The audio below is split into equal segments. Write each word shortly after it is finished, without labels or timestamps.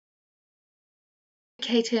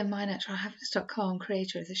Katie and MyNaturalHappiness.com,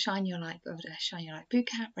 creator of the Shine Your Light Goddess, Shine Your Light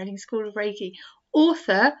Bootcamp, Reading School of Reiki,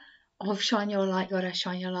 author of Shine Your Light Goddess,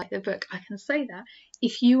 Shine Your Light, the book. I can say that.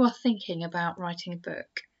 If you are thinking about writing a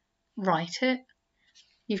book, write it.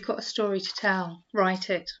 You've got a story to tell. Write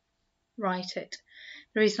it. Write it.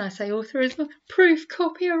 The reason I say author is the proof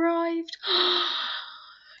copy arrived.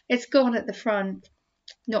 It's gone at the front,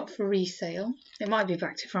 not for resale. It might be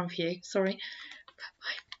back to front for you, sorry.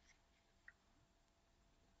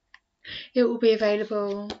 It will be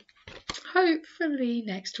available hopefully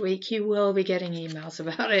next week. You will be getting emails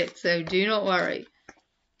about it, so do not worry.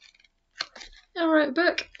 I wrote a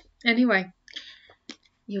book. Anyway,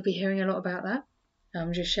 you'll be hearing a lot about that.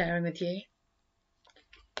 I'm just sharing with you.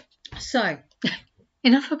 So,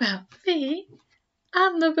 enough about me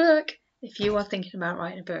and the book. If you are thinking about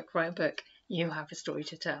writing a book, write a book. You have a story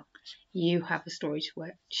to tell. You have a story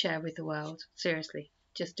to share with the world. Seriously,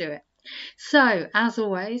 just do it. So, as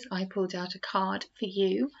always, I pulled out a card for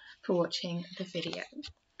you for watching the video.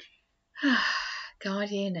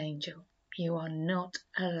 Guardian Angel, you are not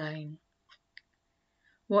alone.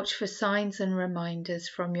 Watch for signs and reminders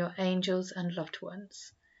from your angels and loved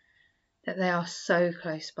ones that they are so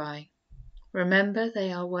close by. Remember,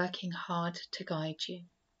 they are working hard to guide you.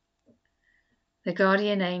 The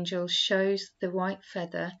Guardian Angel shows the white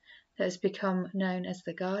feather that has become known as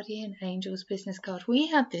the Guardian Angel's business card. We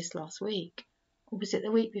had this last week, or was it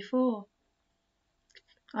the week before?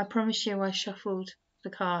 I promise you I shuffled the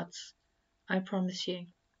cards. I promise you.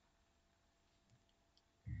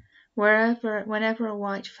 Whenever a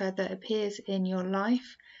white feather appears in your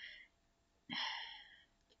life,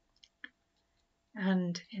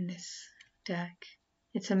 and in this deck,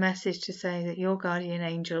 it's a message to say that your guardian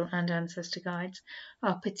angel and ancestor guides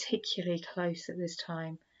are particularly close at this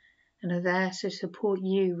time and are there to support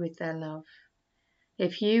you with their love.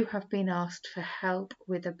 If you have been asked for help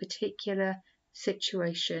with a particular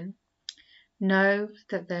situation, know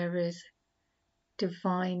that there is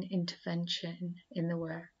divine intervention in the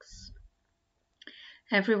works.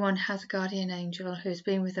 Everyone has a guardian angel who has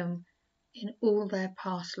been with them in all their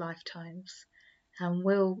past lifetimes and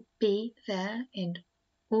will be there in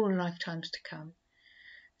all lifetimes to come.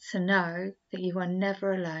 So know that you are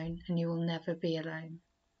never alone and you will never be alone.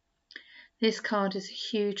 This card is a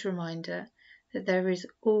huge reminder that there is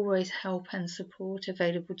always help and support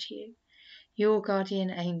available to you. Your guardian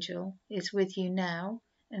angel is with you now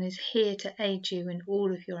and is here to aid you in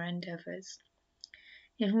all of your endeavours.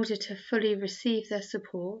 In order to fully receive their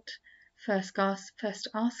support, first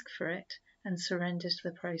ask for it and surrender to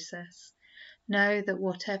the process. Know that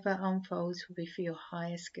whatever unfolds will be for your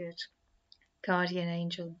highest good. Guardian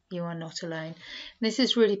Angel, you are not alone. This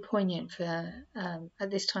is really poignant for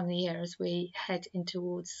at this time of the year as we head in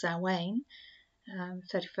towards Samhain,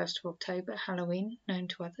 31st of October, Halloween, known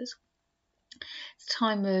to others. It's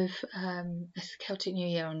time of Celtic New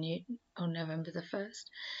Year on November the 1st.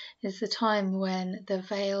 It's the time when the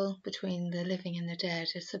veil between the living and the dead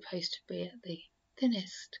is supposed to be at the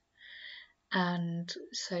thinnest. And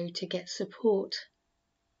so to get support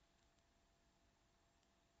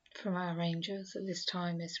from our angels at this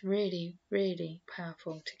time is really, really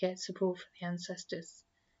powerful. To get support from the ancestors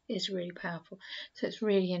is really powerful. So it's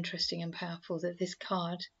really interesting and powerful that this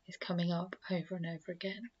card is coming up over and over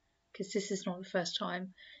again, because this is not the first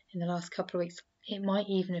time in the last couple of weeks. It might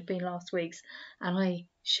even have been last week's, and I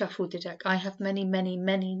shuffled the deck. I have many, many,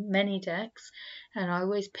 many, many decks, and I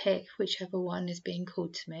always pick whichever one is being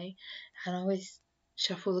called to me, and I always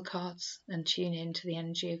shuffle the cards and tune in to the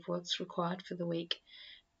energy of what's required for the week,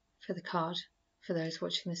 for the card, for those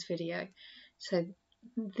watching this video. So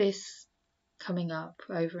this coming up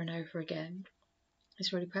over and over again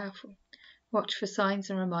is really powerful. Watch for signs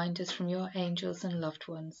and reminders from your angels and loved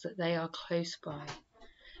ones that they are close by.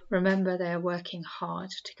 Remember, they are working hard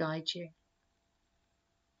to guide you.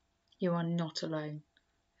 You are not alone.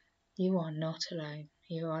 You are not alone.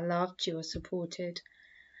 You are loved, you are supported,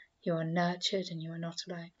 you are nurtured, and you are not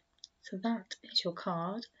alone. So that is your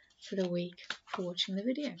card for the week for watching the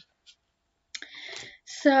video.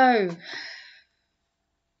 So,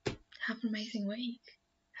 have an amazing week.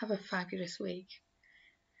 Have a fabulous week.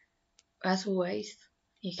 As always,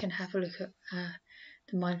 you can have a look at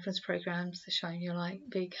the mindfulness programs, the Shine Your Light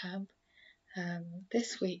Bootcamp.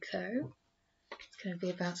 This week, though, it's going to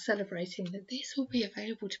be about celebrating that this will be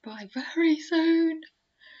available to buy very soon.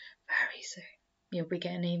 Very soon. You'll be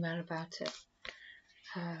getting an email about it.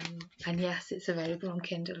 And yes, it's available on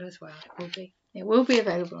Kindle as well. It will be. It will be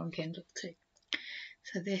available on Kindle too.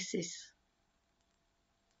 So this is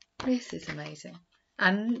amazing.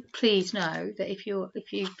 And please know that if you've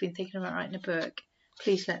been thinking about writing a book,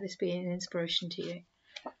 please let this be an inspiration to you.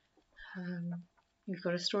 You've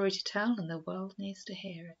got a story to tell and the world needs to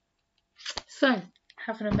hear it. So,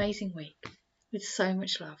 have an amazing week with so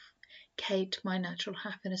much love.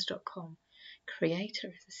 KateMyNaturalHappiness.com, creator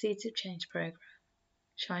of the Seeds of Change program,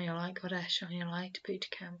 Shine Your Light Goddess, Shine Your Light Boot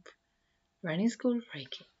Camp, Running School of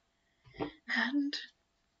Reiki, and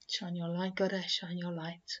Shine Your Light Goddess, Shine Your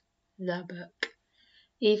Light, the book,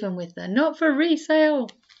 even with the not for resale.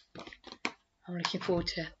 I'm looking forward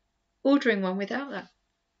to ordering one without that.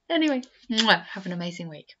 Anyway, have an amazing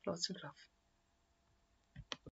week. Lots of love.